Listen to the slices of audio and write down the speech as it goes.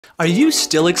Are you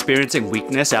still experiencing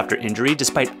weakness after injury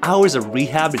despite hours of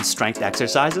rehab and strength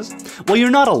exercises? Well, you're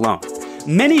not alone.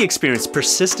 Many experience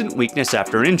persistent weakness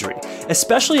after injury,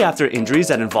 especially after injuries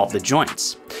that involve the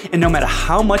joints. And no matter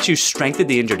how much you strengthen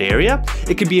the injured area,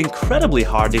 it can be incredibly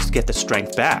hard to get the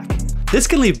strength back. This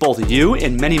can leave both you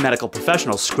and many medical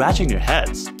professionals scratching your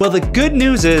heads. Well, the good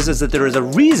news is that there is a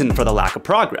reason for the lack of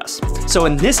progress. So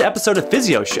in this episode of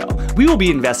PhysioShow, we will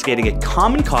be investigating a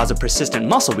common cause of persistent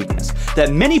muscle weakness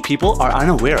that many people are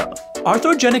unaware of.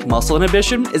 Arthrogenic muscle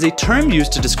inhibition is a term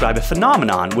used to describe a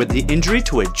phenomenon where the injury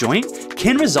to a joint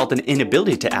can result in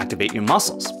inability to activate your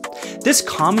muscles. This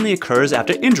commonly occurs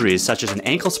after injuries such as an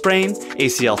ankle sprain,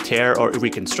 ACL tear or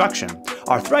reconstruction,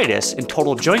 arthritis, and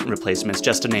total joint replacements,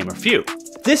 just to name a few.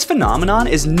 This phenomenon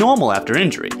is normal after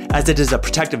injury, as it is a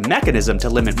protective mechanism to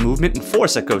limit movement and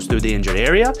force that goes through the injured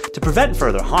area to prevent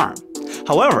further harm.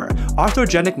 However,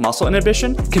 arthrogenic muscle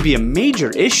inhibition can be a major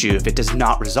issue if it does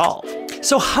not resolve.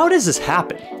 So how does this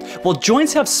happen? Well,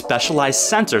 joints have specialized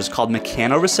sensors called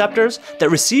mechanoreceptors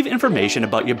that receive information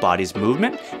about your body's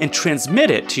movement and transmit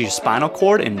it to your spinal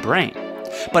cord and brain.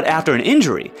 But after an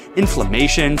injury,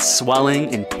 inflammation,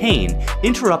 swelling, and pain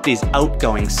interrupt these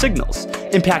outgoing signals,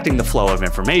 impacting the flow of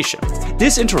information.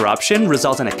 This interruption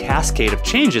results in a cascade of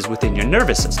changes within your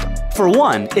nervous system. For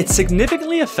one, it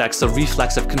significantly affects the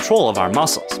reflexive control of our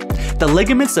muscles. The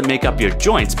ligaments that make up your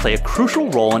joints play a crucial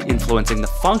role in influencing the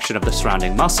function of the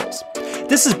surrounding muscles.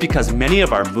 This is because many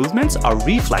of our movements are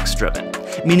reflex-driven,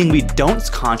 meaning we don't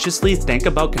consciously think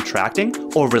about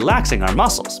contracting or relaxing our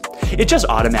muscles. It just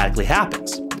automatically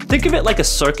happens. Think of it like a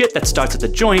circuit that starts at the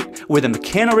joint where the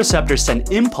mechanoreceptors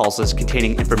send impulses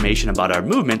containing information about our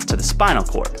movements to the spinal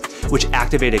cord, which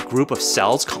activate a group of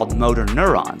cells called motor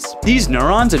neurons. These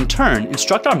neurons in turn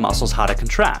instruct our muscles how to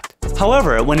contract.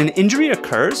 However, when an injury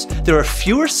occurs, there are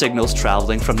fewer signals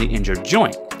traveling from the injured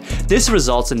joint. This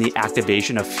results in the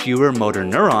activation of fewer motor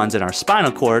neurons in our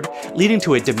spinal cord, leading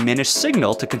to a diminished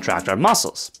signal to contract our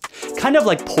muscles. Kind of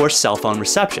like poor cell phone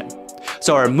reception.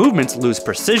 So our movements lose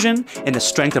precision and the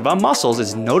strength of our muscles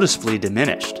is noticeably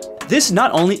diminished. This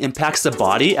not only impacts the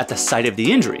body at the site of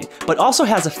the injury, but also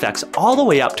has effects all the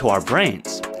way up to our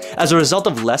brains. As a result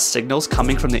of less signals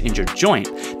coming from the injured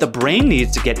joint, the brain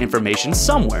needs to get information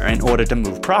somewhere in order to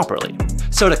move properly.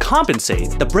 So to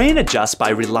compensate, the brain adjusts by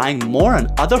relying more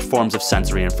on other forms of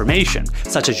sensory information,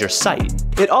 such as your sight.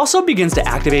 It also begins to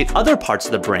activate other parts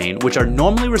of the brain which are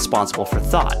normally responsible for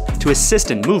thought, to assist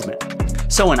in movement.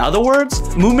 So in other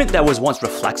words, movement that was once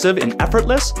reflexive and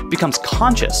effortless becomes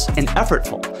conscious and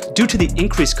effortful due to the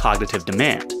increased cognitive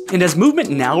demand. And as movement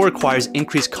now requires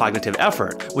increased cognitive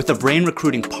effort, with the brain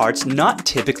recruiting parts not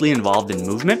typically involved in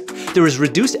movement, there is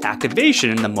reduced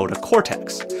activation in the motor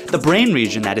cortex, the brain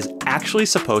region that is actually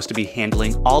supposed to be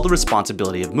handling all the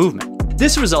responsibility of movement.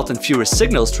 This results in fewer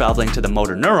signals traveling to the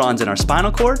motor neurons in our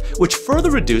spinal cord, which further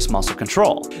reduce muscle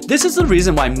control. This is the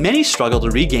reason why many struggle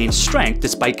to regain strength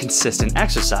despite consistent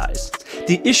exercise.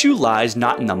 The issue lies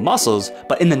not in the muscles,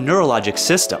 but in the neurologic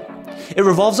system. It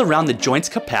revolves around the joint's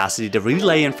capacity to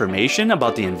relay information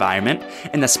about the environment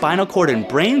and the spinal cord and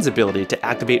brain's ability to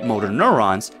activate motor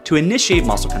neurons to initiate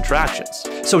muscle contractions.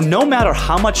 So no matter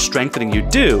how much strengthening you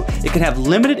do, it can have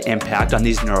limited impact on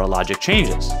these neurologic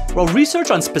changes. While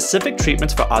research on specific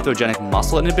treatments for arthrogenic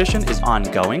muscle inhibition is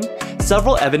ongoing,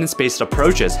 several evidence-based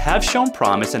approaches have shown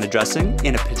promise in addressing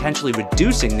and potentially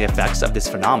reducing the effects of this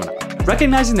phenomenon.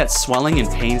 Recognizing that swelling and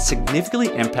pain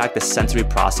significantly impact the sensory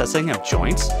processing of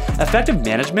joints, effective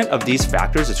management of these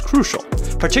factors is crucial,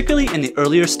 particularly in the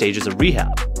earlier stages of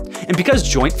rehab. And because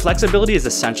joint flexibility is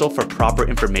essential for proper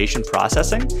information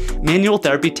processing, manual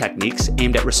therapy techniques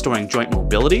aimed at restoring joint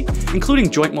mobility, including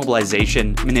joint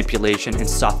mobilization, manipulation, and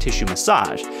soft tissue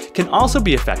massage, can also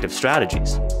be effective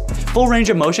strategies. Full range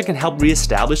of motion can help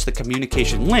reestablish the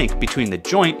communication link between the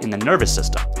joint and the nervous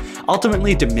system,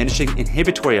 ultimately diminishing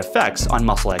inhibitory effects on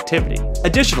muscle activity.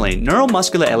 Additionally,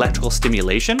 neuromuscular electrical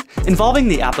stimulation, involving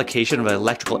the application of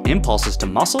electrical impulses to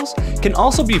muscles, can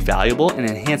also be valuable in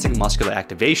enhancing muscular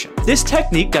activation. This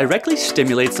technique directly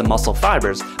stimulates the muscle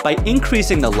fibers by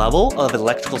increasing the level of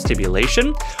electrical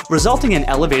stimulation, resulting in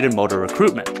elevated motor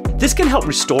recruitment. This can help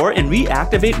restore and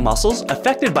reactivate muscles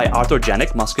affected by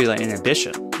arthrogenic muscular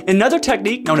inhibition. Another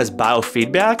technique, known as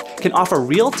biofeedback, can offer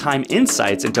real-time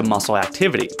insights into muscle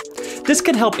activity. This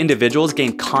can help individuals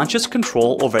gain conscious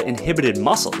control over inhibited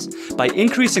muscles by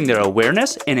increasing their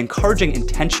awareness and encouraging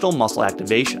intentional muscle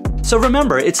activation. So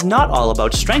remember, it's not all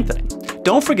about strengthening.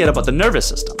 Don't forget about the nervous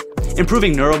system.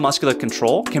 Improving neuromuscular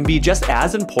control can be just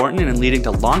as important in leading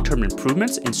to long-term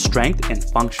improvements in strength and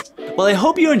function. Well, I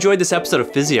hope you enjoyed this episode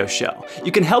of PhysioShow.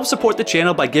 You can help support the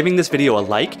channel by giving this video a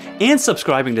like and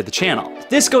subscribing to the channel.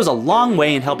 This goes a long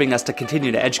way in helping us to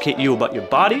continue to educate you about your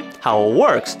body, how it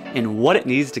works, and what it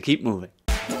needs to keep moving.